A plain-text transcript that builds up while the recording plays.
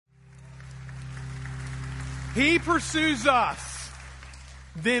He pursues us.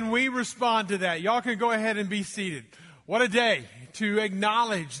 Then we respond to that. Y'all can go ahead and be seated. What a day to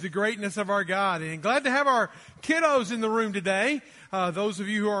acknowledge the greatness of our God. And glad to have our kiddos in the room today. Those of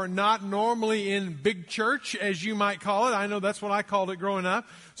you who are not normally in big church, as you might call it. I know that's what I called it growing up.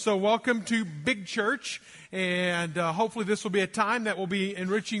 So welcome to big church. And hopefully this will be a time that will be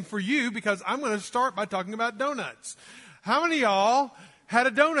enriching for you, because I'm going to start by talking about donuts. How many of y'all had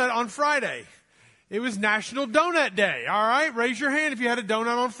a donut on Friday? It was National Donut Day. All right, raise your hand if you had a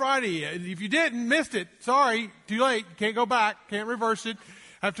donut on Friday. If you didn't, missed it. Sorry, too late. Can't go back. Can't reverse it.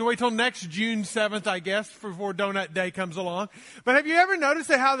 Have to wait till next June 7th, I guess, before Donut Day comes along. But have you ever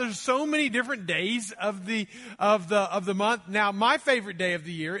noticed how there's so many different days of the month? Now, my favorite day of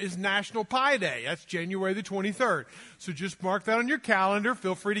the year is National Pie Day. That's January the 23rd. So just mark that on your calendar.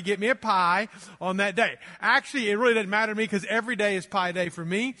 Feel free to get me a pie on that day. Actually, it really doesn't matter to me, because every day is Pie Day for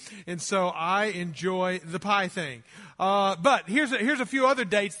me, and so I enjoy the pie thing. But here's a few other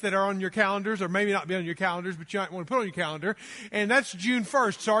dates that are on your calendars, or maybe not be on your calendars, but you might want to put on your calendar. And that's June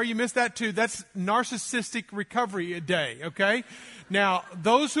 1st. Sorry you missed that too. That's Narcissistic Recovery Day, okay? Now,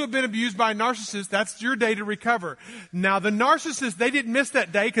 those who have been abused by narcissists, that's your day to recover. Now, the narcissists, they didn't miss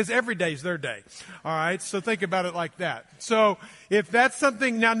that day, because every day is their day. All right? So think about it like that. So if that's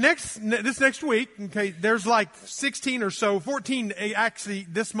something, now this next week, okay, there's like 16 or so, 14 actually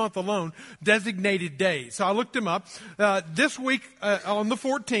this month alone, designated days. So I looked them up. This week, on the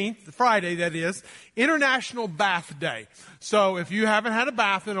 14th, Friday that is, International Bath Day. So if you haven't had a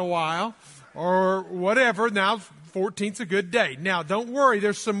bath in a while, or whatever, now 14th's a good day. Now, don't worry,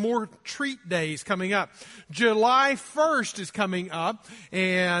 there's some more treat days coming up. July 1st is coming up,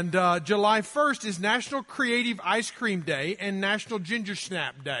 and July 1st is National Creative Ice Cream Day and National Ginger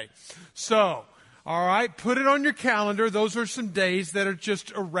Snap Day. So, all right, put it on your calendar. Those are some days that are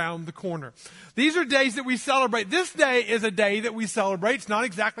just around the corner. These are days that we celebrate. This day is a day that we celebrate. It's not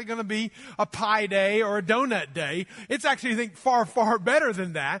exactly going to be a pie day or a donut day. It's actually, I think, far, far better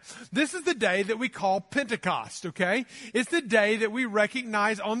than that. This is the day that we call Pentecost, okay? It's the day that we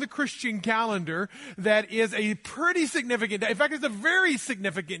recognize on the Christian calendar that is a pretty significant day. In fact, it's a very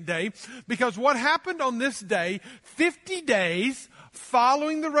significant day, because what happened on this day, 50 days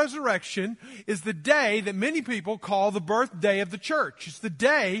following the resurrection, is the day that many people call the birthday of the church. It's the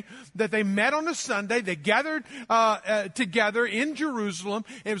day that they met on a Sunday. They gathered together in Jerusalem.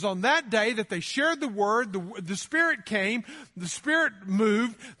 It was on that day that they shared the word. The Spirit came. The Spirit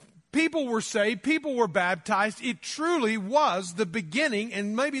moved. People were saved. People were baptized. It truly was the beginning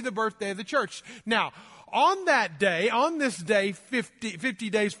and maybe the birthday of the church. Now, on that day, on this day, 50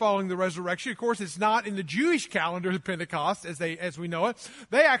 days following the resurrection, of course, it's not in the Jewish calendar of Pentecost as we know it.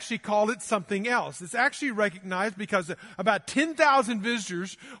 They actually called it something else. It's actually recognized because about 10,000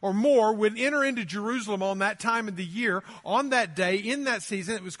 visitors or more would enter into Jerusalem on that time of the year. On that day, in that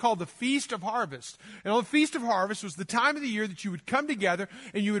season, it was called the Feast of Harvest. And on the Feast of Harvest was the time of the year that you would come together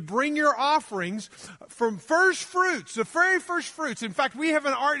and you would bring your offerings from first fruits, the very first fruits. In fact, we have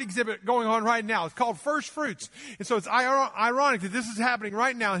an art exhibit going on right now. It's called First Fruits. And so it's ironic that this is happening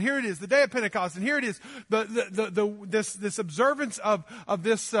right now. And here it is, the day of Pentecost. And here it is, this observance of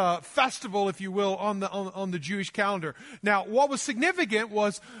this festival, if you will, on the Jewish calendar. Now, what was significant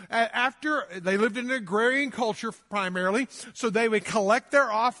was after they lived in an agrarian culture primarily, so they would collect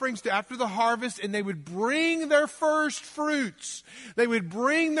their offerings after the harvest, and they would bring their first fruits. They would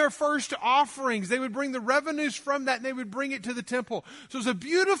bring their first offerings. They would bring the revenues from that, and they would bring it to the temple. So it was a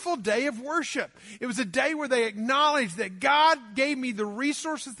beautiful day of worship. It was a day where they acknowledged that God gave me the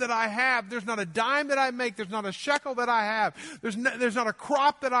resources that I have. There's not a dime that I make. There's not a shekel that I have. There's not a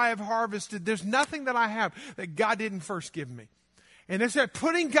crop that I have harvested. There's nothing that I have that God didn't first give me. And they said,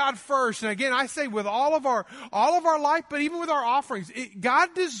 putting God first. And again, I say with all of our life, but even with our offerings,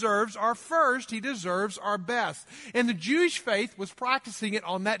 God deserves our first. He deserves our best. And the Jewish faith was practicing it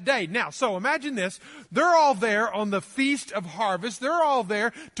on that day. Now, so imagine this. They're all there on the Feast of Harvest. They're all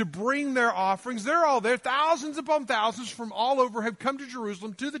there to bring their offerings. They're all there. Thousands upon thousands from all over have come to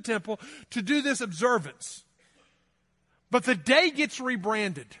Jerusalem, to the temple, to do this observance. But the day gets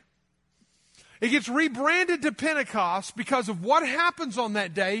rebranded. It gets rebranded to Pentecost because of what happens on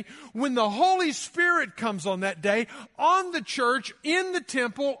that day when the Holy Spirit comes on that day, on the church, in the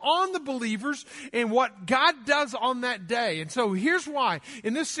temple, on the believers, and what God does on that day. And so here's why.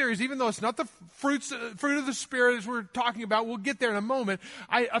 In this series, even though it's not the fruit of the Spirit as we're talking about, we'll get there in a moment,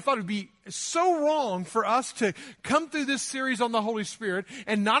 I thought it would be so wrong for us to come through this series on the Holy Spirit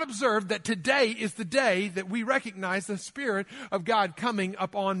and not observe that today is the day that we recognize the Spirit of God coming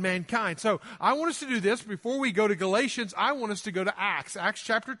upon mankind. So I want us to do this before we go to Galatians. I want us to go to Acts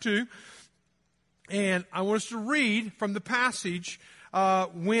chapter 2. And I want us to read from the passage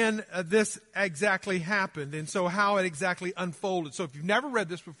when this exactly happened, and so how it exactly unfolded. So if you've never read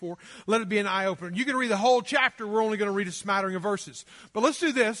this before, let it be an eye-opener. You can read the whole chapter. We're only going to read a smattering of verses. But let's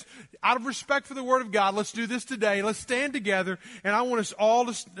do this. Out of respect for the Word of God, let's do this today. Let's stand together, and I want us all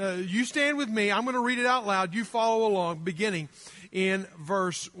to, you stand with me. I'm going to read it out loud. You follow along, beginning in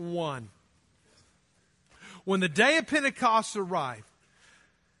verse 1. When the day of Pentecost arrived,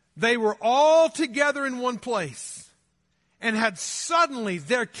 they were all together in one place. And suddenly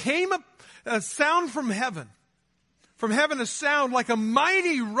there came a sound from heaven. From heaven a sound like a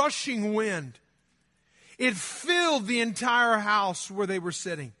mighty rushing wind. It filled the entire house where they were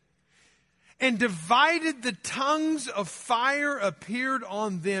sitting. And divided the tongues of fire appeared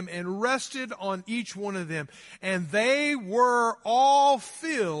on them and rested on each one of them. And they were all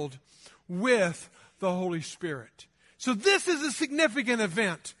filled with the Holy Spirit. So this is a significant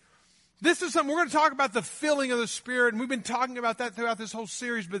event. This is something, we're going to talk about the filling of the Spirit, and we've been talking about that throughout this whole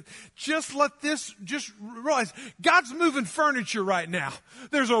series, but just realize, God's moving furniture right now.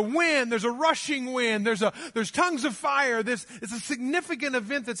 There's a wind, there's a rushing wind, there's tongues of fire. It's a significant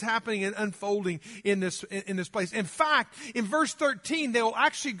event that's happening and unfolding in this place. In fact, in verse 13, they will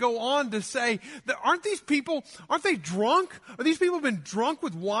actually go on to say that aren't they drunk? Are these people been drunk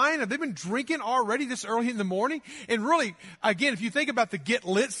with wine? Have they been drinking already this early in the morning? And really, again, if you think about the Get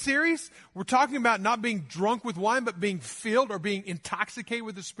Lit series, we're talking about not being drunk with wine, but being filled or being intoxicated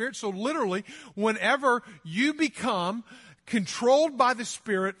with the Spirit. So literally, whenever you become controlled by the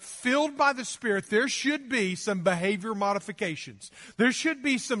Spirit, filled by the Spirit, there should be some behavior modifications. There should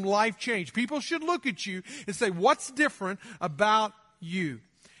be some life change. People should look at you and say, what's different about you? And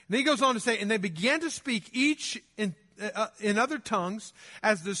then he goes on to say, and they began to speak each in other tongues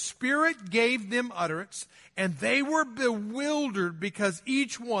as the Spirit gave them utterance. And they were bewildered because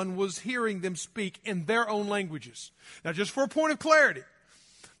each one was hearing them speak in their own languages. Now, just for a point of clarity,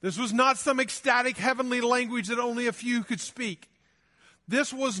 this was not some ecstatic heavenly language that only a few could speak.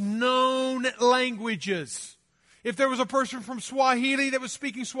 This was known languages. If there was a person from Swahili that was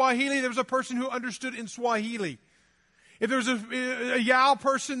speaking Swahili, there was a person who understood in Swahili. If there was a Yao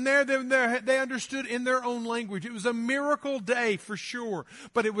person there, they understood in their own language. It was a miracle day for sure,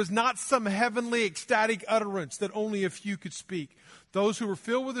 but it was not some heavenly ecstatic utterance that only a few could speak. Those who were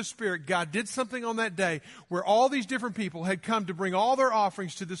filled with the Spirit, God did something on that day where all these different people had come to bring all their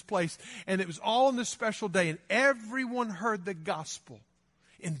offerings to this place, and it was all on this special day, and everyone heard the gospel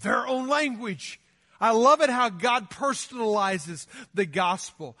in their own language. I love it how God personalizes the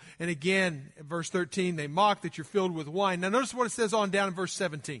gospel. And again, verse 13, they mock that you're filled with wine. Now notice what it says on down in verse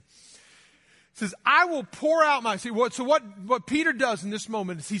 17. It says, I will pour out my... See, what Peter does in this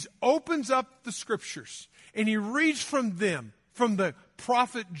moment is he opens up the scriptures and he reads from them, from the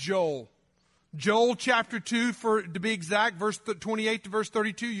prophet Joel. Joel chapter 2, to be exact, verse 28 to verse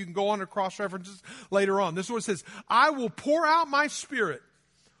 32. You can go on to cross-references later on. This is what it says. I will pour out my Spirit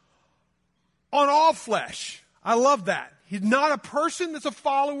on all flesh. I love that. He's not a person that's a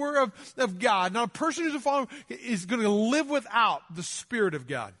follower of God. Not a person who's a follower is going to live without the Spirit of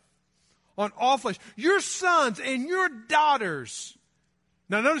God. On all flesh. Your sons and your daughters.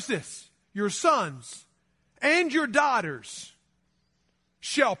 Now notice this. Your sons and your daughters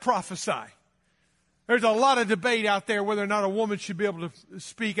shall prophesy. There's a lot of debate out there whether or not a woman should be able to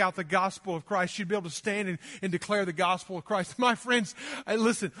speak out the gospel of Christ, should be able to stand and declare the gospel of Christ. My friends,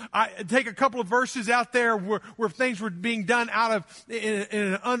 listen, I take a couple of verses out there where things were being done in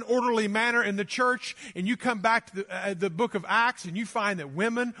an unorderly manner in the church, and you come back to the book of Acts, and you find that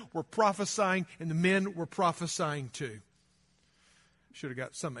women were prophesying and the men were prophesying too. Should have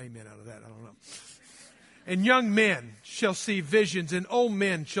got some amen out of that. I don't know. And young men shall see visions, and old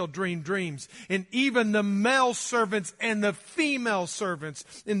men shall dream dreams. And even the male servants and the female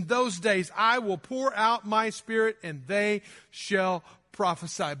servants, in those days I will pour out my Spirit, and they shall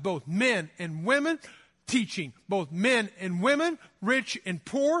prophesy. Both men and women teaching. Both men and women, rich and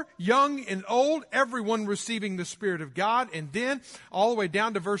poor, young and old, everyone receiving the Spirit of God. And then all the way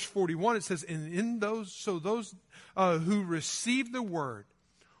down to verse 41, it says, and those who received the word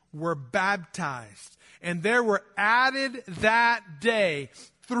were baptized. And there were added that day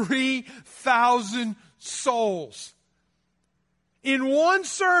 3,000 souls. In one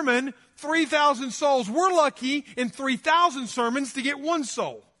sermon, 3,000 souls. We're lucky in 3,000 sermons to get one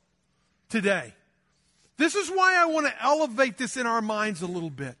soul today. This is why I want to elevate this in our minds a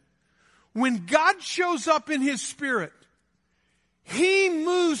little bit. When God shows up in His Spirit, He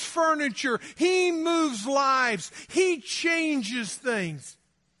moves furniture. He moves lives. He changes things.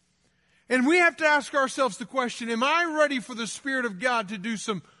 And we have to ask ourselves the question, am I ready for the Spirit of God to do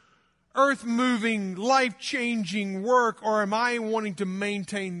some earth-moving, life-changing work, or am I wanting to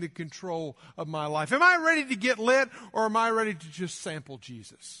maintain the control of my life? Am I ready to get lit, or am I ready to just sample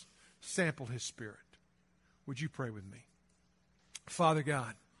Jesus, sample His Spirit? Would you pray with me? Father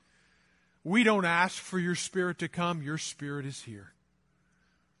God, we don't ask for your Spirit to come. Your Spirit is here.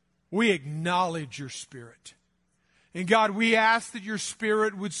 We acknowledge your Spirit. And God, we ask that your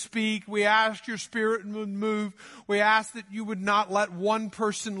Spirit would speak. We ask your Spirit would move. We ask that you would not let one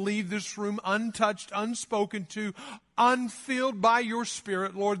person leave this room untouched, unspoken to, unfilled by your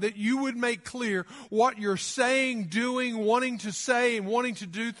Spirit, Lord, that you would make clear what you're saying, doing, wanting to say, and wanting to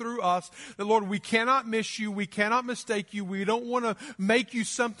do through us. That, Lord, we cannot miss you. We cannot mistake you. We don't want to make you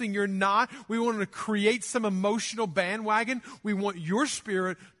something you're not. We want to create some emotional bandwagon. We want your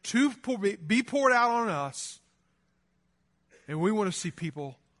Spirit to be poured out on us. And we want to see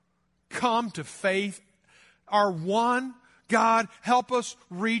people come to faith. Our one, God, help us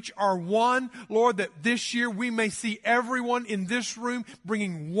reach our one. Lord, that this year we may see everyone in this room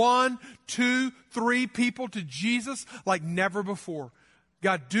bringing 1, 2, 3 people to Jesus like never before.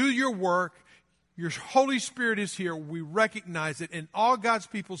 God, do your work. Your Holy Spirit is here. We recognize it. And all God's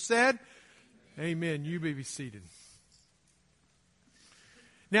people said, amen. You may be seated.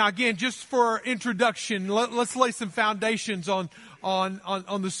 Now, again, just for introduction, let's lay some foundations on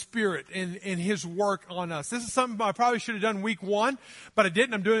the Spirit and His work on us. This is something I probably should have done week 1, but I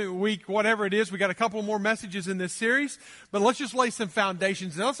didn't. I'm doing it week whatever it is. We got a couple more messages in this series, but let's just lay some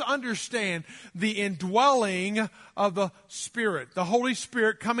foundations and let's understand the indwelling of the Spirit, the Holy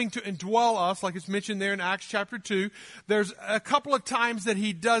Spirit coming to indwell us, like it's mentioned there in Acts chapter 2. There's a couple of times that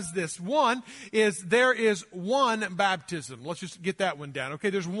He does this. One is there is one baptism. Let's just get that one down. Okay,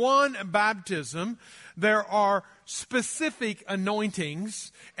 there's one baptism. There are specific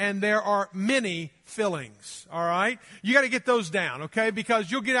anointings, and there are many fillings. All right? You got to get those down, okay?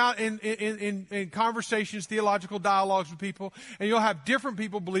 Because you'll get out in conversations, theological dialogues with people, and you'll have different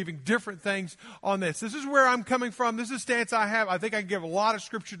people believing different things on this. This is where I'm coming from. This is a stance I have. I think I can give a lot of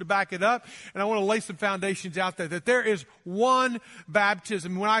scripture to back it up, and I want to lay some foundations out there that there is one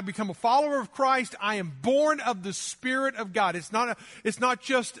baptism. When I become a follower of Christ, I am born of the Spirit of God. It's not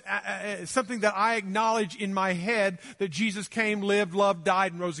just something that I acknowledge in my head that Jesus came, lived, loved,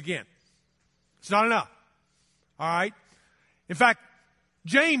 died, and rose again. It's not enough. All right? In fact,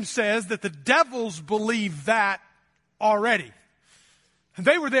 James says that the devils believe that already. And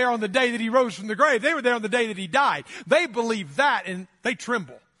they were there on the day that He rose from the grave. They were there on the day that He died. They believe that and they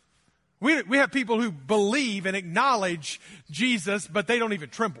tremble. We have people who believe and acknowledge Jesus, but they don't even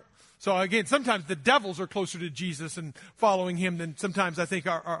tremble. So again, sometimes the devils are closer to Jesus and following Him than sometimes I think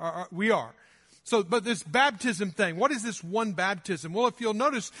we are. So, but this baptism thing, what is this one baptism? Well, if you'll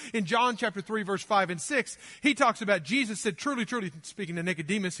notice in John chapter 3, verse 5 and 6, He talks about, Jesus said, truly, truly, speaking to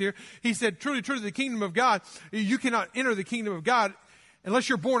Nicodemus here, He said, truly, truly, the kingdom of God, you cannot enter the kingdom of God unless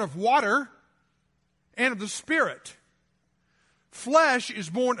you're born of water and of the Spirit. Flesh is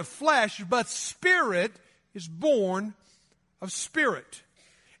born of flesh, but Spirit is born of Spirit.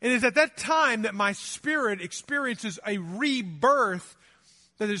 And it is at that time that my spirit experiences a rebirth,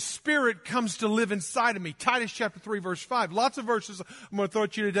 that His Spirit comes to live inside of me. Titus chapter 3, verse 5. Lots of verses I'm going to throw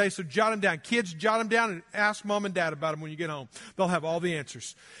at you today, so jot them down. Kids, jot them down and ask mom and dad about them when you get home. They'll have all the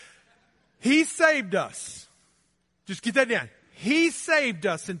answers. He saved us. Just get that down. He saved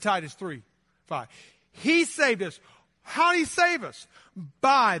us in Titus 3, 5. He saved us. How did He save us?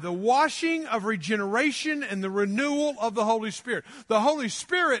 By the washing of regeneration and the renewal of the Holy Spirit. The Holy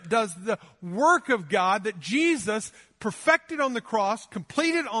Spirit does the work of God that Jesus perfected on the cross,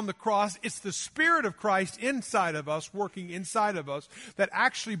 completed on the cross. It's the Spirit of Christ inside of us, working inside of us, that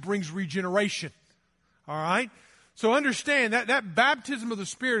actually brings regeneration. All right? So understand that baptism of the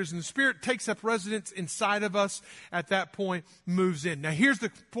Spirit is, and the Spirit takes up residence inside of us at that point, moves in. Now here's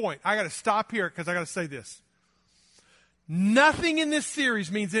the point. I got to stop here because I got to say this. Nothing in this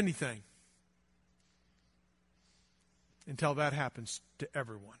series means anything until that happens to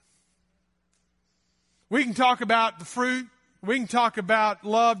everyone. We can talk about the fruit. We can talk about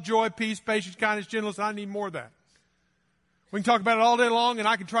love, joy, peace, patience, kindness, gentleness. I need more of that. We can talk about it all day long, and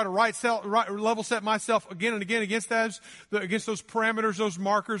I can try to level set myself again and again against those parameters, those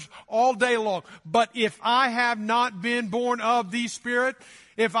markers all day long. But if I have not been born of the Spirit,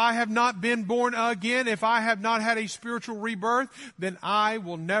 if I have not been born again, if I have not had a spiritual rebirth, then I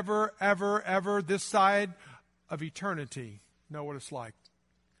will never, ever, ever this side of eternity know what it's like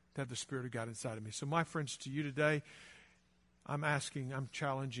to have the Spirit of God inside of me. So my friends, to you today, I'm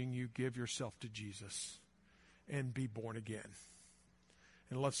challenging you, give yourself to Jesus and be born again.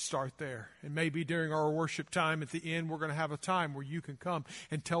 And let's start there. And maybe during our worship time at the end, we're going to have a time where you can come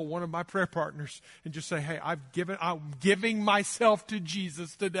and tell one of my prayer partners and just say, hey, I'm giving myself to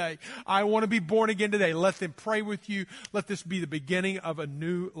Jesus today. I want to be born again today. Let them pray with you. Let this be the beginning of a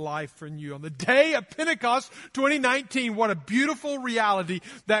new life for you. On the day of Pentecost 2019, what a beautiful reality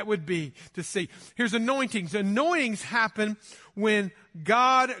that would be to see. Here's anointings. Anointings happen when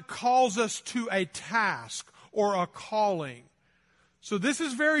God calls us to a task or a calling. So this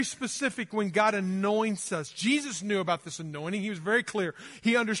is very specific when God anoints us. Jesus knew about this anointing. He was very clear.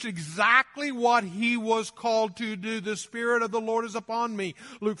 He understood exactly what he was called to do. The Spirit of the Lord is upon me.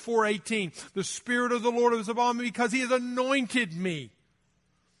 Luke 4:18. The Spirit of the Lord is upon me because he has anointed me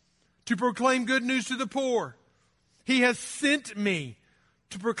to proclaim good news to the poor. He has sent me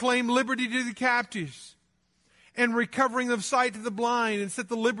to proclaim liberty to the captives and recovering of sight to the blind and set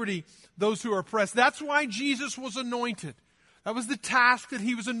the liberty those who are oppressed. That's why Jesus was anointed. That was the task that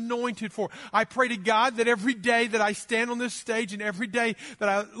he was anointed for. I pray to God that every day that I stand on this stage and every day that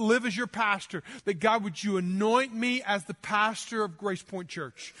I live as your pastor, that God, would you anoint me as the pastor of Grace Point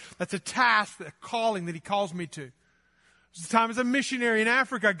Church? That's a task, a calling that he calls me to. It's time as a missionary in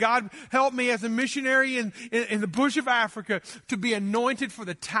Africa. God help me as a missionary in the bush of Africa to be anointed for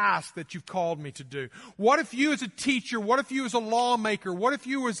the task that you've called me to do. What if you as a teacher, what if you as a lawmaker, what if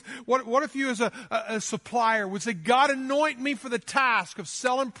you as a supplier would say, God, anoint me for the task of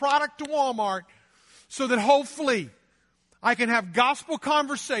selling product to Walmart so that hopefully I can have gospel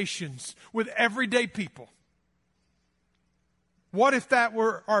conversations with everyday people. What if that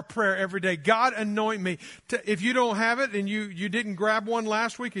were our prayer every day? God, anoint me. If you don't have it and you didn't grab one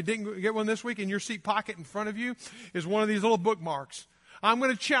last week, you didn't get one this week, in your seat pocket in front of you is one of these little bookmarks. I'm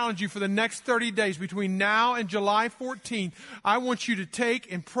going to challenge you for the next 30 days between now and July 14th. I want you to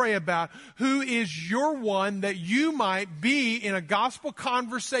take and pray about who is your one that you might be in a gospel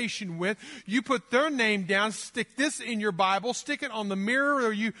conversation with. You put their name down, stick this in your Bible, stick it on the mirror,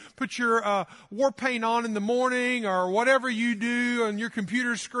 or you put your war paint on in the morning, or whatever you do on your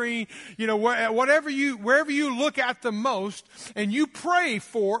computer screen, wherever you look at the most, and you pray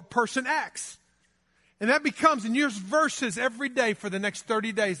for person X. And that becomes, and there's verses every day for the next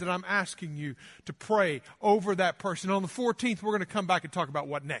 30 days that I'm asking you to pray over that person. On the 14th, we're going to come back and talk about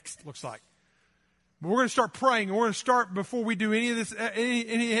what next looks like. But we're going to start praying, and we're going to start, before we do any of this,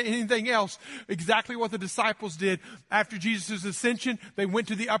 anything else, exactly what the disciples did after Jesus' ascension. They went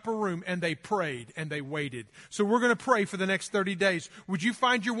to the upper room and they prayed and they waited. So we're going to pray for the next 30 days. Would you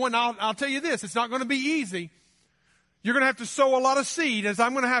find your one? I'll tell you this, it's not going to be easy. You're going to have to sow a lot of seed, as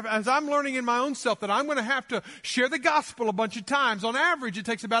I'm learning in my own self that I'm going to have to share the gospel a bunch of times. On average, it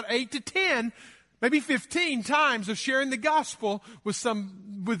takes about 8 to 10, maybe 15 times of sharing the gospel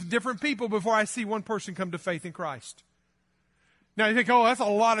with different people before I see one person come to faith in Christ. Now you think, oh, that's a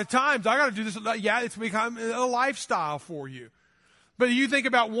lot of times. I got to do this. Yeah, it's become a lifestyle for you. But you think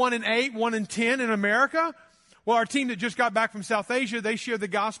about 1 in 8, 1 in 10 in America. Well, our team that just got back from South Asia, they shared the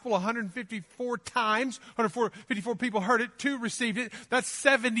gospel 154 times. 154 people heard it, 2 received it. That's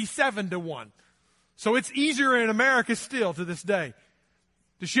 77 to 1. So it's easier in America still to this day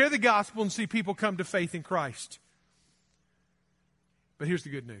to share the gospel and see people come to faith in Christ. But here's the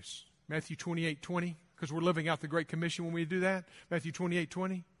good news. Matthew 28:20, because we're living out the Great Commission when we do that. Matthew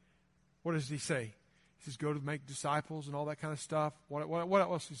 28:20, what does he say? He says, go to make disciples and all that kind of stuff. What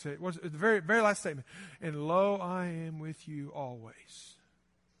else does he say? What's the very, very last statement? And lo, I am with you always.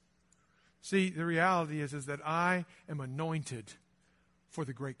 See, the reality is that I am anointed for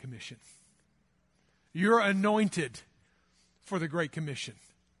the Great Commission. You're anointed for the Great Commission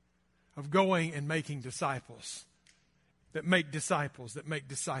of going and making disciples that make disciples that make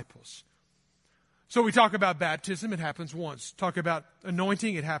disciples. So we talk about baptism, it happens once. Talk about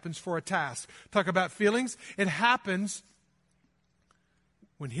anointing, it happens for a task. Talk about feelings, it happens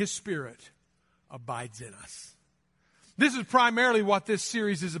when His Spirit abides in us. This is primarily what this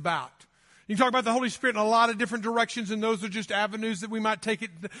series is about. You can talk about the Holy Spirit in a lot of different directions, and those are just avenues that we might take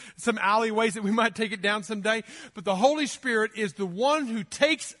it, some alleyways that we might take it down someday. But the Holy Spirit is the one who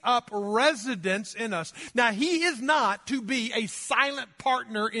takes up residence in us. Now, He is not to be a silent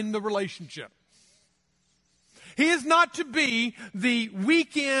partner in the relationship. He is not to be the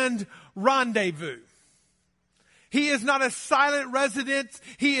weekend rendezvous. He is not a silent resident.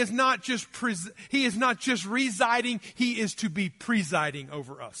 He is not just residing. He is to be presiding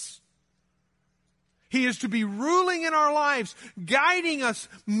over us. He is to be ruling in our lives, guiding us,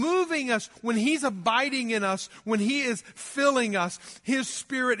 moving us. When He's abiding in us, when He is filling us, His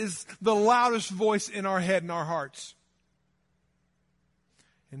Spirit is the loudest voice in our head and our hearts.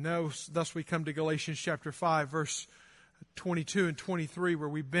 And thus we come to Galatians chapter 5, verse 22 and 23 where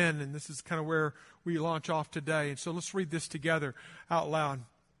we've been, and this is kind of where we launch off today. And so let's read this together out loud.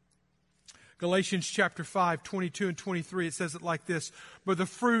 Galatians chapter 5, 22 and 23, it says it like this. But the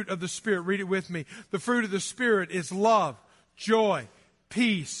fruit of the Spirit, read it with me. The fruit of the Spirit is love, joy,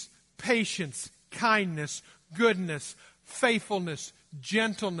 peace, patience, kindness, goodness, faithfulness,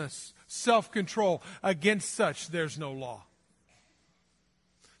 gentleness, self-control. Against such there's no law.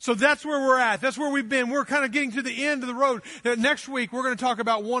 So that's where we're at. That's where we've been. We're kind of getting to the end of the road. Next week, we're going to talk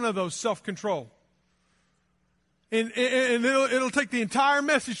about one of those, self-control. And it'll take the entire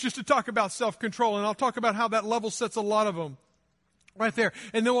message just to talk about self-control. And I'll talk about how that level sets a lot of them right there.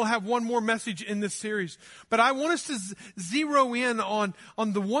 And then we'll have one more message in this series. But I want us to zero in on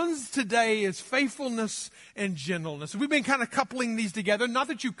the ones today is faithfulness and gentleness. We've been kind of coupling these together. Not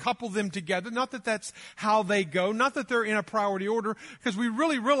that you couple them together. Not that that's how they go. Not that they're in a priority order. Because we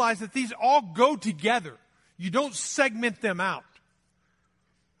really realize that these all go together. You don't segment them out.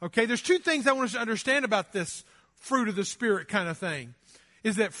 Okay, there's two things I want us to understand about this fruit of the Spirit kind of thing.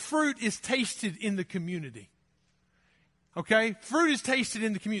 Is that fruit is tasted in the community. Okay? Fruit is tasted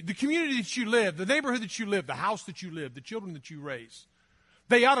in the community that you live, the neighborhood that you live, the house that you live, the children that you raise.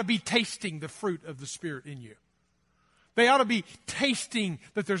 They ought to be tasting the fruit of the Spirit in you. They ought to be tasting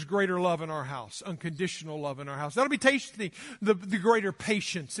that there's greater love in our house, unconditional love in our house. They ought to be tasting the greater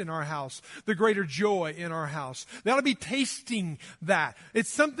patience in our house, the greater joy in our house. They ought to be tasting that. It's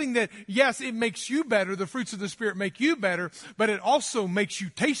something that, yes, it makes you better. The fruits of the Spirit make you better, but it also makes you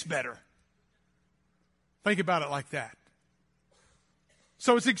taste better. Think about it like that.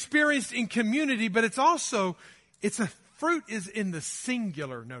 So it's experienced in community, but it's also, fruit is in the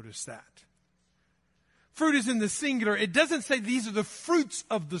singular, notice that. Fruit is in the singular. It doesn't say these are the fruits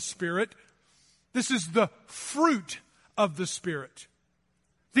of the Spirit. This is the fruit of the Spirit.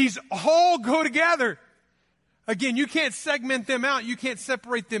 These all go together. Again, you can't segment them out. You can't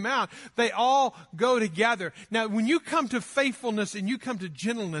separate them out. They all go together. Now, when you come to faithfulness and you come to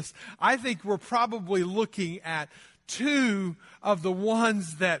gentleness, I think we're probably looking at two of the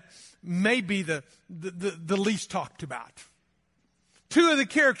ones that may be the least talked about. Two of the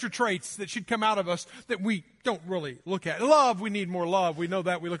character traits that should come out of us that we don't really look at. Love, we need more love. We know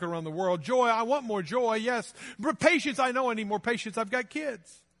that. We look around the world. Joy, I want more joy, yes. But patience, I know I need more patience. I've got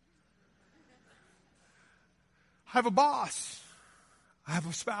kids. I have a boss. I have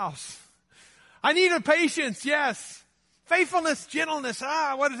a spouse. I need a patience, yes. Faithfulness, gentleness,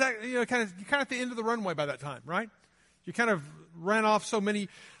 what is that? You're kind of at the end of the runway by that time, right? You kind of ran off so many.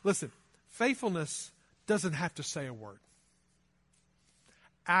 Listen, faithfulness doesn't have to say a word.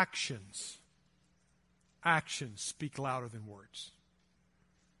 Actions speak louder than words.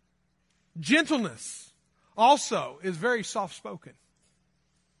 Gentleness also is very soft-spoken.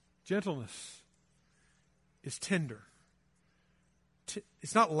 Gentleness is tender.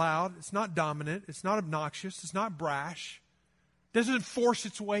 It's not loud. It's not dominant. It's not obnoxious. It's not brash. It doesn't force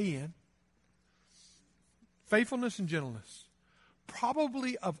its way in. Faithfulness and gentleness.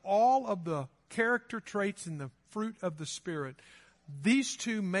 Probably of all of the character traits in the fruit of the Spirit, these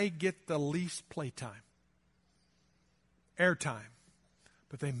two may get the least playtime, airtime,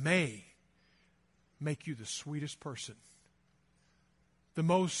 but they may make you the sweetest person, the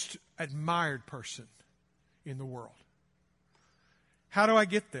most admired person in the world. How do I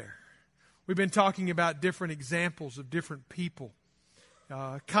get there? We've been talking about different examples of different people.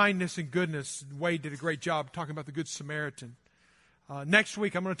 Kindness and goodness. Wade did a great job talking about the Good Samaritan. Next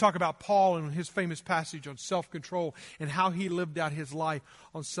week, I'm going to talk about Paul and his famous passage on self-control and how he lived out his life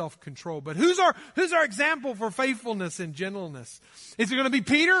on self-control. But who's our example for faithfulness and gentleness? Is it going to be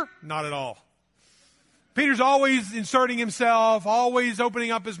Peter? Not at all. Peter's always inserting himself, always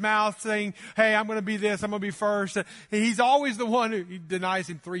opening up his mouth, saying, hey, I'm going to be this, I'm going to be first. He's always the one who denies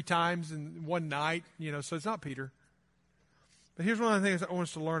him 3 times in one night, so it's not Peter. But here's one of the things I want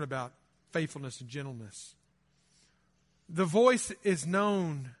us to learn about faithfulness and gentleness. The voice is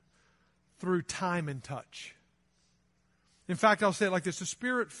known through time and touch. In fact, I'll say it like this. The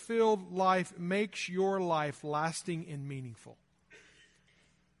Spirit-filled life makes your life lasting and meaningful.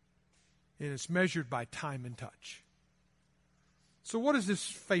 And it's measured by time and touch. So what is this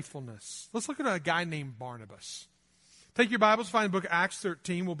faithfulness? Let's look at a guy named Barnabas. Take your Bibles, find the book of Acts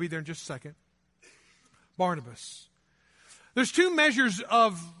 13. We'll be there in just a second. Barnabas. There's 2 measures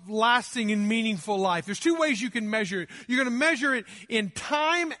of lasting and meaningful life. There's 2 ways you can measure it. You're going to measure it in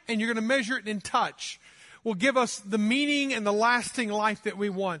time and you're going to measure it in touch. Will give us the meaning and the lasting life that we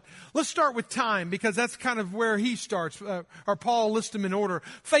want. Let's start with time because that's kind of where he starts. Or Paul lists them in order.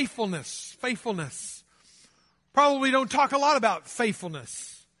 Faithfulness. Probably don't talk a lot about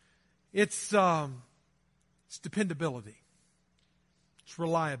faithfulness. It's It's dependability. It's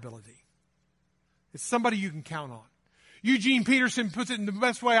reliability. It's somebody you can count on. Eugene Peterson puts it in the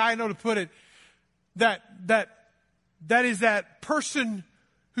best way I know to put it, that is that person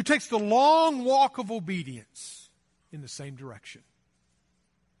who takes the long walk of obedience in the same direction.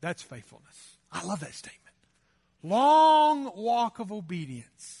 That's faithfulness. I love that statement. Long walk of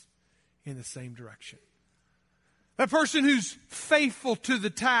obedience in the same direction. That person who's faithful to the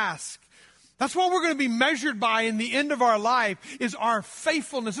task. That's what we're going to be measured by in the end of our life, is our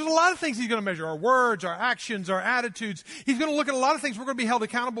faithfulness. There's a lot of things He's going to measure. Our words, our actions, our attitudes. He's going to look at a lot of things we're going to be held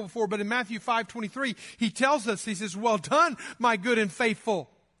accountable for. But in Matthew 5:23, He tells us, He says, well done, my good and faithful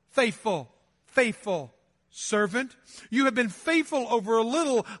servant. You have been faithful over a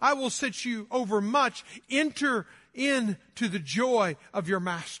little. I will set you over much. Enter into the joy of your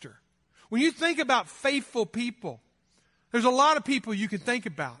master. When you think about faithful people, there's a lot of people you can think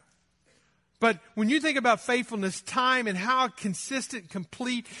about. But when you think about faithfulness, time, and how consistent,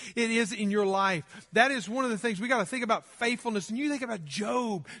 complete it is in your life, that is one of the things we got to think about faithfulness. And you think about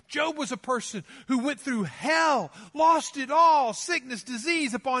Job. Job was a person who went through hell, lost it all, sickness,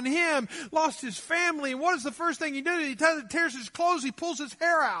 disease upon him, lost his family. And what is the first thing he does? He tears his clothes, he pulls his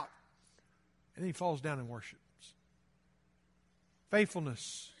hair out, and then he falls down and worships.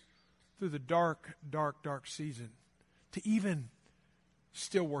 Faithfulness through the dark, dark, dark season to even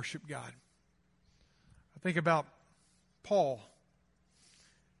still worship God. Think about Paul.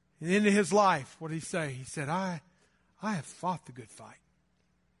 And into his life, what did he say? He said, I have fought the good fight.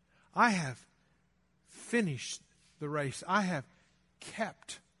 I have finished the race. I have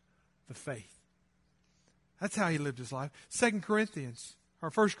kept the faith. That's how he lived his life. 2 Corinthians, or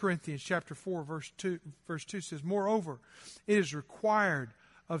 1 Corinthians chapter 4, verse 2 says, moreover, it is required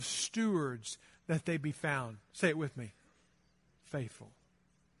of stewards that they be found. Say it with me. Faithful.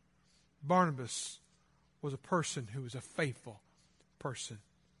 Barnabas was a person who was a faithful person.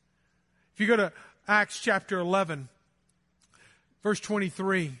 If you go to Acts chapter 11, verse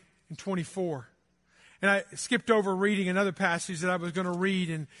 23 and 24, and I skipped over reading another passage that I was going to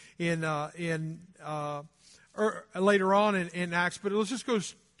read later on in Acts, but let's just go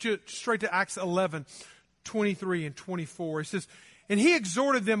straight to Acts 11, 23 and 24. It says, and he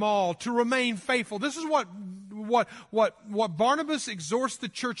exhorted them all to remain faithful. This is what Barnabas exhorts the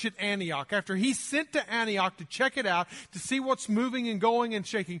church at Antioch. After he sent to Antioch to check it out, to see what's moving and going and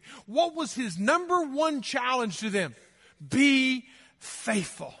shaking, what was his number one challenge to them? Be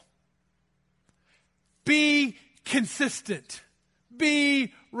faithful. Be consistent.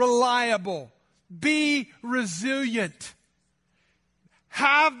 Be reliable. Be resilient.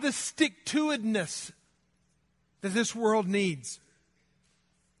 Have the stick-to-itness that this world needs.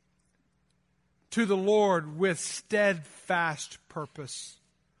 To the Lord with steadfast purpose.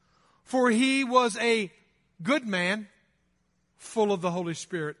 For he was a good man, full of the Holy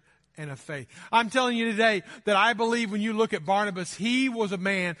Spirit and of faith. I'm telling you today that I believe when you look at Barnabas, he was a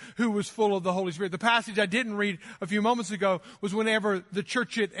man who was full of the Holy Spirit. The passage I didn't read a few moments ago was whenever the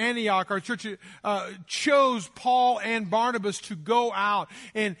church at Antioch, chose Paul and Barnabas to go out,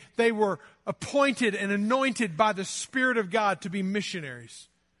 and they were appointed and anointed by the Spirit of God to be missionaries.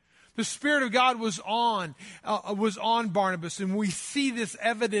 The Spirit of God was on Barnabas, and we see this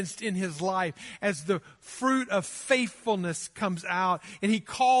evidenced in his life as the fruit of faithfulness comes out, and he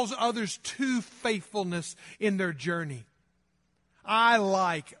calls others to faithfulness in their journey. I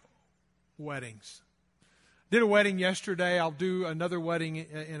like weddings. Did a wedding yesterday. I'll do another wedding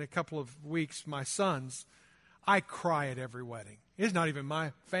in a couple of weeks, my son's. I cry at every wedding. It's not even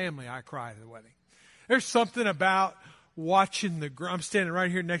my family. I cry at the wedding. There's something about watching the groom. I'm standing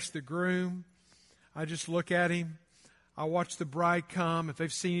right here next to the groom. I just look at him. I watch the bride come, if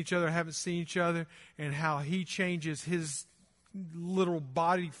they've seen each other or haven't seen each other, and how he changes his little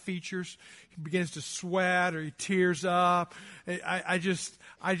body features. He begins to sweat, or he tears up. I just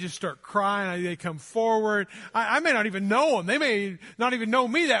start crying. They come forward. I may not even know them. They may not even know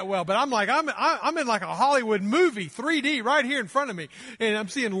me that well, but I'm in like a Hollywood movie, 3D right here in front of me. And I'm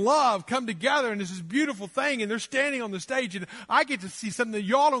seeing love come together, and this is beautiful thing, and they're standing on the stage, and I get to see something that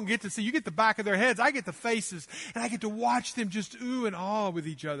y'all don't get to see. You get the back of their heads. I get the faces, and I get to watch them just ooh and awe with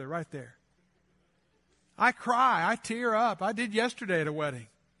each other right there. I cry. I tear up. I did yesterday at a wedding.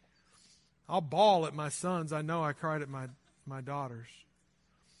 I'll bawl at my sons. I know I cried at my daughters.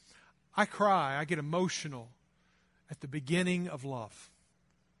 I cry. I get emotional at the beginning of love.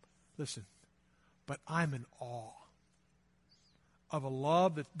 Listen, but I'm in awe of a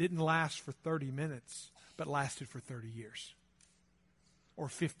love that didn't last for 30 minutes, but lasted for 30 years or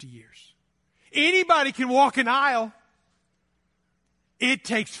 50 years. Anybody can walk an aisle. It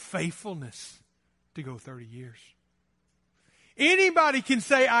takes faithfulness to go 30 years. Anybody can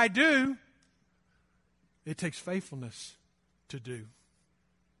say, I do. It takes faithfulness to do.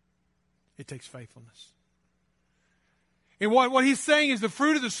 It takes faithfulness. And what he's saying is the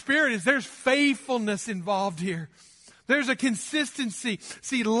fruit of the Spirit is there's faithfulness involved here. There's a consistency.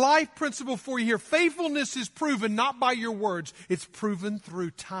 See, life principle for you here. Faithfulness is proven not by your words. It's proven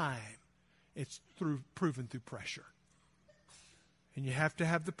through time. It's proven through pressure. And you have to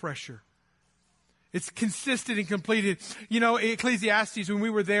have the pressure. It's consistent and completed. You know, Ecclesiastes, when we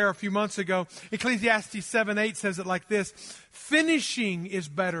were there a few months ago, Ecclesiastes 7:8 says it like this: finishing is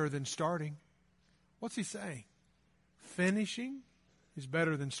better than starting. What's he saying? Finishing is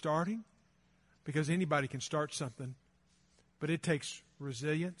better than starting, because anybody can start something, but it takes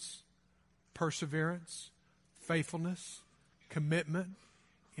resilience, perseverance, faithfulness, commitment,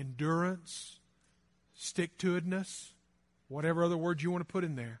 endurance, stick-to-itness, whatever other word you want to put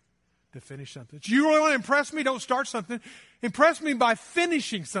in there, to finish something. If you really want to impress me, don't start something. Impress me by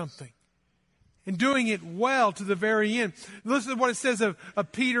finishing something and doing it well to the very end. Listen to what it says of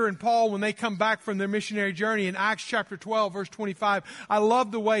Peter and Paul when they come back from their missionary journey in Acts chapter 12, verse 25. I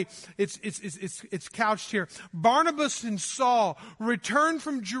love the way it's couched here. Barnabas and Saul returned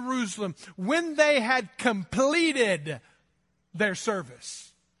from Jerusalem when they had completed their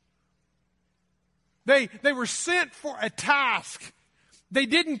service. They were sent for a task. They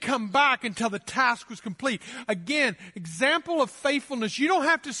didn't come back until the task was complete. Again, example of faithfulness. You don't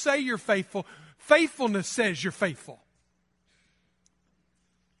have to say you're faithful. Faithfulness says you're faithful.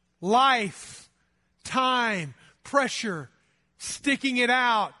 Life, time, pressure, sticking it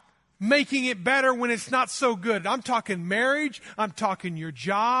out, making it better when it's not so good. I'm talking marriage. I'm talking your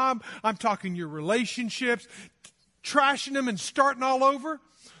job. I'm talking your relationships. Trashing them and starting all over.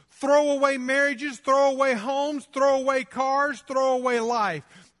 Throw away marriages, throw away homes, throw away cars, throw away life.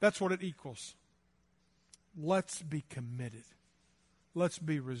 That's what it equals. Let's be committed. Let's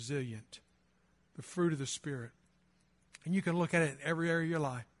be resilient. The fruit of the Spirit. And you can look at it in every area of your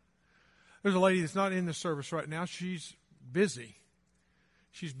life. There's a lady that's not in the service right now. She's busy.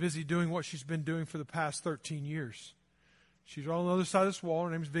 She's busy doing what she's been doing for the past 13 years. She's on the other side of this wall.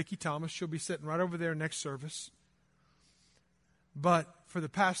 Her name's Vicki Thomas. She'll be sitting right over there next service. But for the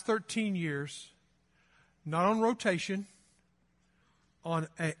past 13 years, not on rotation, on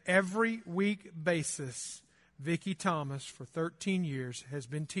an every week basis, Vicki Thomas for 13 years has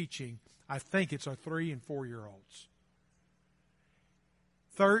been teaching. I think it's our 3 and 4 year olds.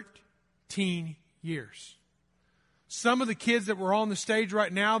 13 years. Some of the kids that were on the stage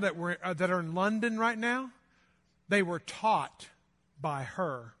right now that are in London right now, they were taught by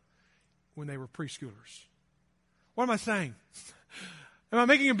her when they were preschoolers. What am I saying? Am I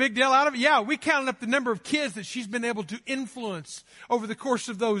making a big deal out of it? Yeah, we counted up the number of kids that she's been able to influence over the course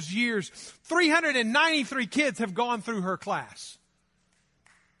of those years. 393 kids have gone through her class.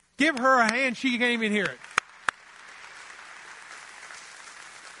 Give her a hand. She can't even hear it.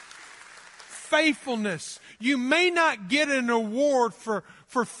 Faithfulness. You may not get an award for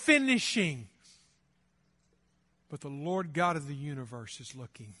finishing, but the Lord God of the universe is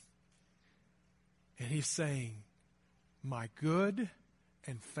looking. And He's saying, my good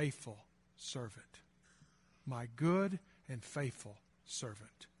and faithful servant. My good and faithful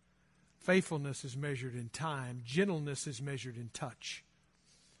servant. Faithfulness is measured in time. Gentleness is measured in touch.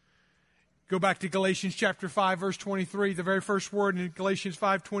 Go back to Galatians chapter 5, verse 23. The very first word in Galatians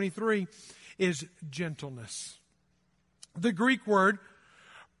 5:23 is gentleness. The Greek word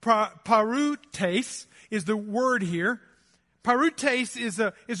parutes is the word here. Parutes is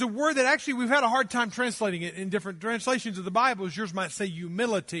a word that actually we've had a hard time translating it in different translations of the Bible. Yours might say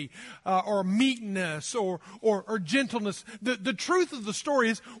humility or meekness or gentleness. The truth of the story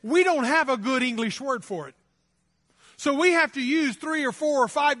is we don't have a good English word for it. So we have to use 3 or 4 or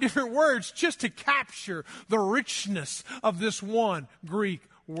 5 different words just to capture the richness of this one Greek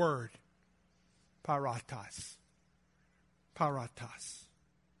word. Paratas. Paratas.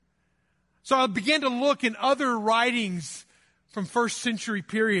 So I began to look in other writings from first century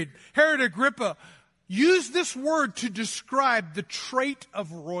period. Herod Agrippa used this word to describe the trait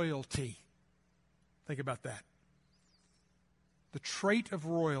of royalty. Think about that. The trait of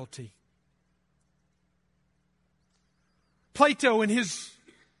royalty. Plato in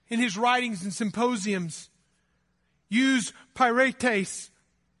his writings and symposiums use parates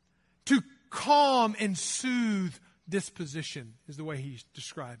to calm and soothe disposition, is the way he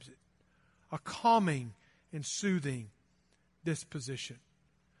describes it. A calming and soothing disposition.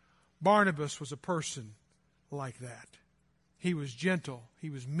 Barnabas was a person like that. He was gentle. He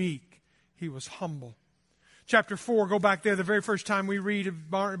was meek. He was humble. chapter 4, go back there, the very first time we read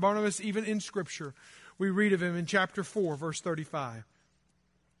of Barnabas, even in Scripture, we read of him in chapter 4, verse 35.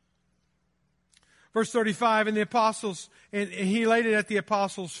 Verse 35, and he laid it at the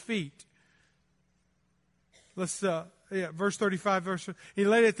apostles' feet. Verse 35, he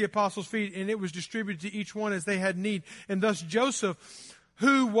laid it at the apostles' feet, and it was distributed to each one as they had need. And thus Joseph,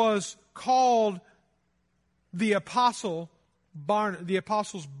 who was called the apostles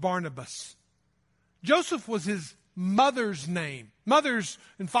Barnabas. Joseph was his mother's name, mother's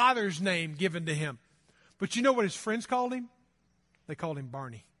and father's name given to him. But you know what his friends called him? They called him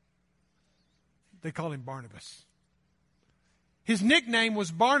Barney. They called him Barnabas. His nickname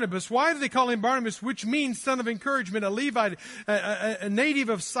was Barnabas. Why do they call him Barnabas? Which means son of encouragement, a Levite, a native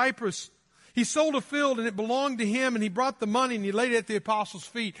of Cyprus. He sold a field and it belonged to him, and he brought the money and he laid it at the apostles'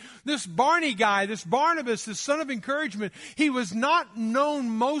 feet. This Barney guy, this Barnabas, this son of encouragement, he was not known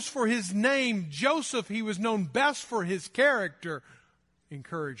most for his name, Joseph. He was known best for his character,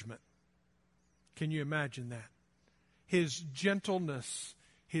 encouragement. Can you imagine that? His gentleness,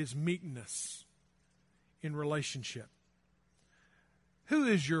 his meekness in relationship. Who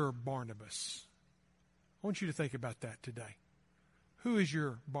is your Barnabas? I want you to think about that today. Who is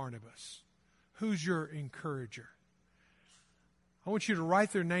your Barnabas? Who's your encourager? I want you to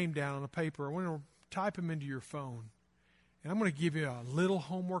write their name down on a paper. I want to type them into your phone. And I'm going to give you a little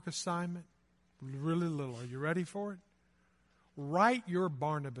homework assignment. Really little. Are you ready for it? Write your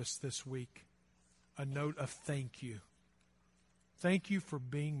Barnabas this week a note of thank you. Thank you for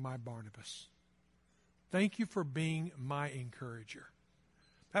being my Barnabas. Thank you for being my encourager.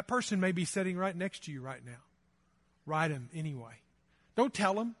 That person may be sitting right next to you right now. Write him anyway. Don't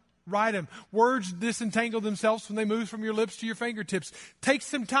tell him. Write them. Words disentangle themselves when they move from your lips to your fingertips. Take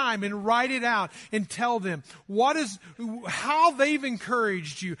some time and write it out and tell them how they've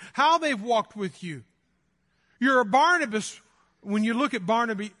encouraged you, how they've walked with you. You're a Barnabas. When you look at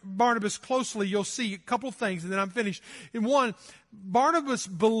Barnabas closely, you'll see a couple things, and then I'm finished. In one, Barnabas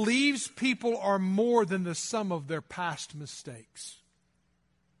believes people are more than the sum of their past mistakes.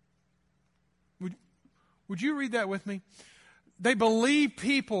 Would you read that with me? They believe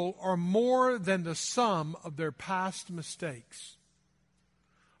people are more than the sum of their past mistakes.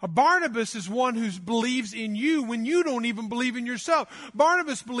 A Barnabas is one who believes in you when you don't even believe in yourself.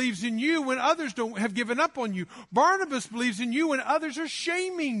 Barnabas believes in you when others have given up on you. Barnabas believes in you when others are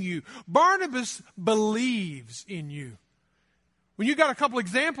shaming you. Barnabas believes in you. When you got a couple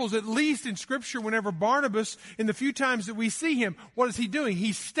examples, at least in Scripture, whenever Barnabas, in the few times that we see him, what is he doing?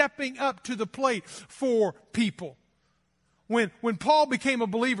 He's stepping up to the plate for people. When Paul became a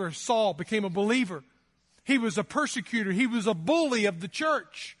believer, Saul became a believer. He was a persecutor. He was a bully of the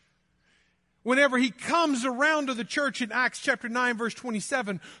church. Whenever he comes around to the church in Acts chapter 9, verse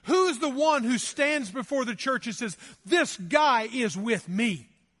 27, who is the one who stands before the church and says, this guy is with me?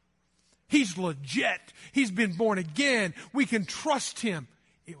 He's legit. He's been born again. We can trust him.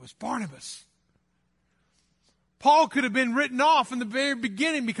 It was Barnabas. Paul could have been written off in the very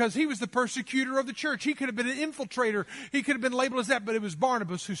beginning because he was the persecutor of the church. He could have been an infiltrator. He could have been labeled as that, but it was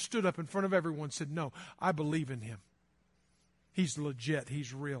Barnabas who stood up in front of everyone and said, no, I believe in him. He's legit.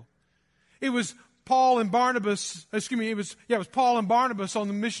 He's real. It was Paul and Barnabas, it was Paul and Barnabas on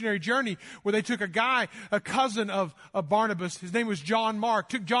the missionary journey where they took a cousin of Barnabas. His name was John Mark.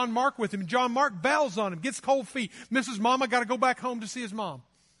 Took John Mark with him. John Mark bails on him, gets cold feet. Misses Mama, got to go back home to see his mom.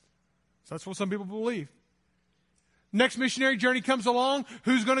 So that's what some people believe. Next missionary journey comes along.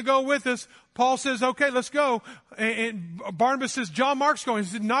 Who's going to go with us? Paul says, okay, let's go. And Barnabas says, John Mark's going. He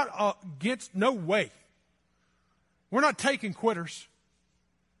said, no way. We're not taking quitters.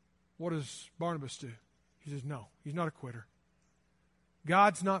 What does Barnabas do? He says, no, he's not a quitter.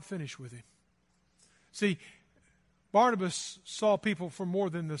 God's not finished with him. See, Barnabas saw people for more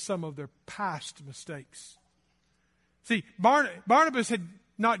than the sum of their past mistakes. See, Barnabas had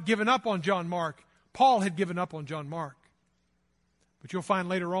not given up on John Mark. Paul had given up on John Mark. But you'll find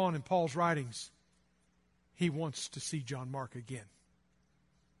later on in Paul's writings, he wants to see John Mark again.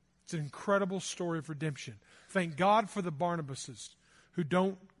 It's an incredible story of redemption. Thank God for the Barnabases who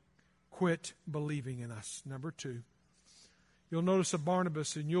don't quit believing in us. Number 2, you'll notice a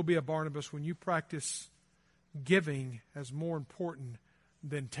Barnabas, and you'll be a Barnabas when you practice giving as more important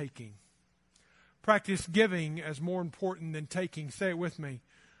than taking. Practice giving as more important than taking. Say it with me.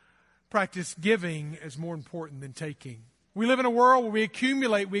 Practice giving as more important than taking. We live in a world where we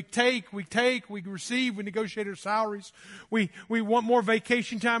accumulate, we take, we receive, we negotiate our salaries. We want more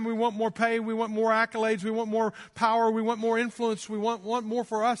vacation time, we want more pay, we want more accolades, we want more power, we want more influence, we want more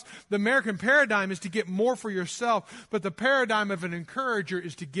for us. The American paradigm is to get more for yourself, but the paradigm of an encourager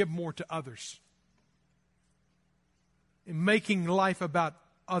is to give more to others. and making life about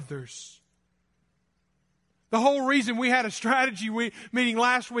others. The whole reason we had a strategy meeting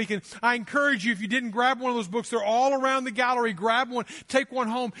last week, and I encourage you, if you didn't grab one of those books, they're all around the gallery. Grab one, take one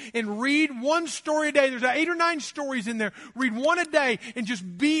home, and read one story a day. There's 8 or 9 stories in there. Read one a day and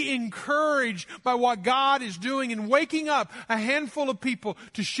just be encouraged by what God is doing and waking up a handful of people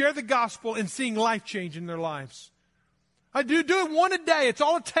to share the gospel and seeing life change in their lives. I do it one a day. It's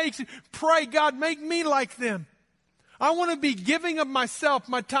all it takes. Pray, God, make me like them. I want to be giving of myself,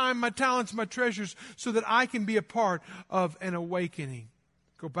 my time, my talents, my treasures, so that I can be a part of an awakening.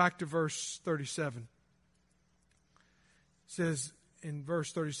 Go back to verse 37. It says in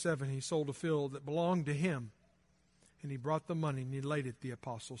verse 37, he sold a field that belonged to him, and he brought the money and he laid it at the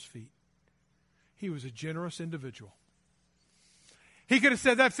apostles' feet. He was a generous individual. He could have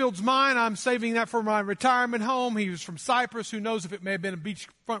said, that field's mine. I'm saving that for my retirement home. He was from Cyprus. Who knows if it may have been a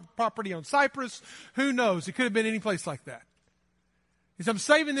beachfront property on Cyprus? Who knows? It could have been any place like that. He said, I'm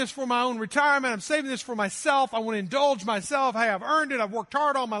saving this for my own retirement. I'm saving this for myself. I want to indulge myself. Hey, I've earned it. I've worked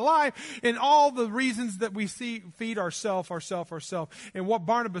hard all my life. And all the reasons that we feed ourselves. And what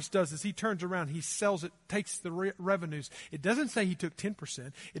Barnabas does is he turns around. He sells it, takes the revenues. It doesn't say he took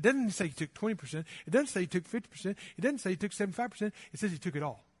 10%. It doesn't say he took 20%. It doesn't say he took 50%. It doesn't say he took 75%. It says he took it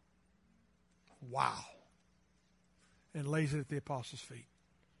all. Wow. And lays it at the apostles' feet.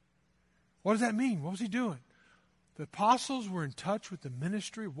 What does that mean? What was he doing? The apostles were in touch with the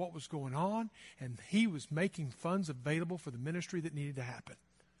ministry of what was going on, and he was making funds available for the ministry that needed to happen.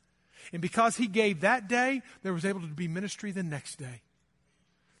 And because he gave that day, there was able to be ministry the next day.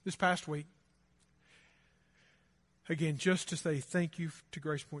 This past week, again, just to say thank you to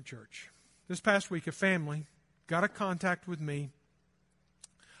Grace Point Church. This past week, a family got a contact with me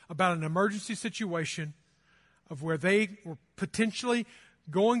about an emergency situation of where they were potentially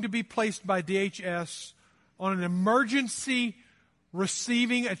going to be placed by DHS on an emergency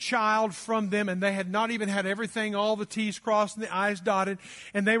receiving a child from them, and they had not even had everything, all the T's crossed and the I's dotted,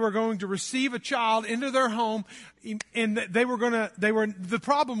 and they were going to receive a child into their home, and the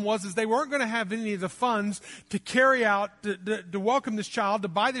problem was they weren't going to have any of the funds to carry out, to welcome this child, to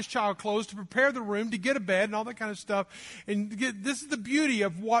buy this child clothes, to prepare the room, to get a bed, and all that kind of stuff. And this is the beauty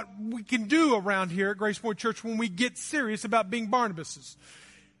of what we can do around here at Grace Point Church when we get serious about being Barnabases.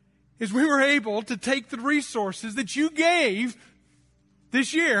 Is we were able to take the resources that you gave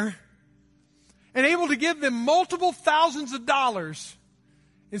this year and able to give them multiple thousands of dollars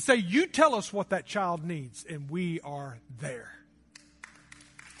and say, you tell us what that child needs, and we are there.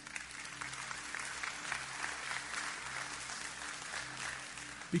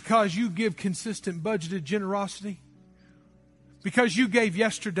 Because you give consistent budgeted generosity, because you gave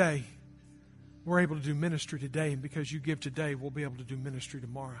yesterday, we're able to do ministry today, and because you give today, we'll be able to do ministry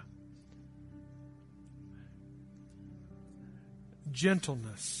tomorrow.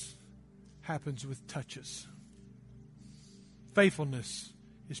 Gentleness happens with touches. Faithfulness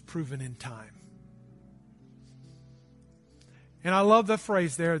is proven in time. And I love the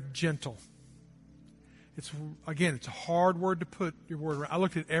phrase there, gentle. It's a hard word to put your word around. I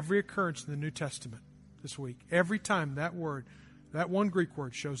looked at every occurrence in the New Testament this week. Every time that word, that one Greek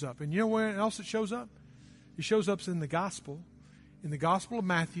word shows up. And you know where else it shows up? It shows up in the Gospel of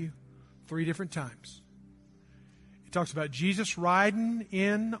Matthew, 3 different times. It talks about Jesus riding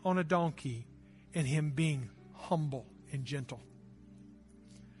in on a donkey and him being humble and gentle.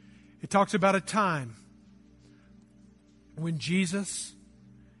 It talks about a time when Jesus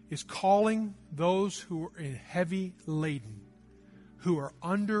is calling those who are heavy laden, who are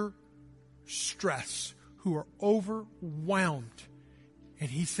under stress, who are overwhelmed. And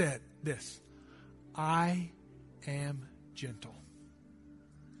he said this, I am gentle.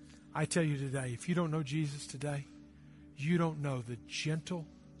 I tell you today, if you don't know Jesus today, you don't know the gentle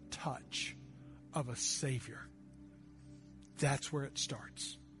touch of a Savior. That's where it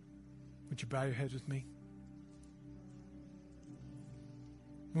starts. Would you bow your heads with me?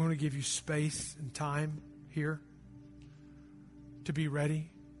 We want to give you space and time here to be ready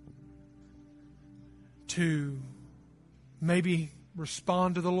to maybe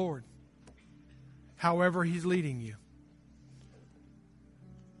respond to the Lord however He's leading you.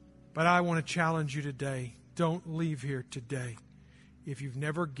 But I want to challenge you today. Don't leave here today if you've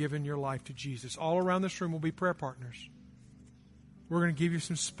never given your life to Jesus. All around this room will be prayer partners. We're going to give you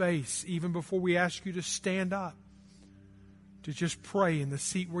some space even before we ask you to stand up, to just pray in the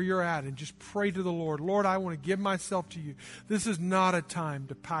seat where you're at and just pray to the Lord. Lord, I want to give myself to you. This is not a time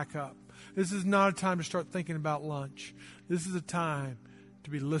to pack up. This is not a time to start thinking about lunch. This is a time to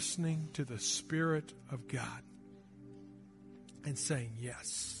be listening to the Spirit of God and saying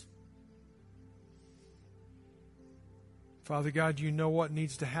yes. Father God, you know what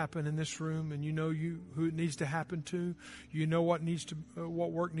needs to happen in this room, and you know who it needs to happen to. You know what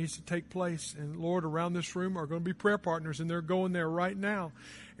work needs to take place. And Lord, around this room are going to be prayer partners, and they're going there right now.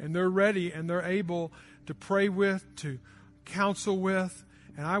 And they're ready, and they're able to pray with, to counsel with.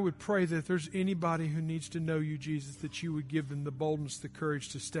 And I would pray that if there's anybody who needs to know you, Jesus, that you would give them the boldness, the courage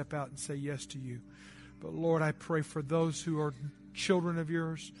to step out and say yes to you. But Lord, I pray for those who are children of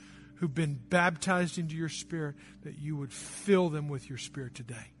yours, who've been baptized into your Spirit, that you would fill them with your Spirit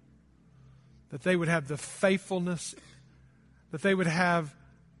today. That they would have the faithfulness, that they would have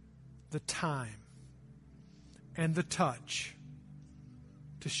the time and the touch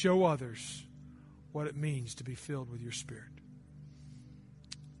to show others what it means to be filled with your Spirit.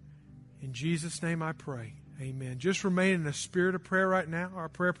 In Jesus' name I pray. Amen. Just remain in a spirit of prayer right now. Our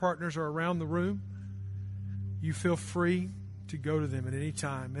prayer partners are around the room. You feel free to go to them at any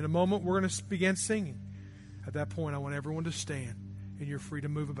time. In a moment, we're going to begin singing. At that point, I want everyone to stand, and you're free to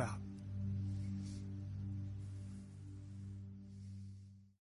move about.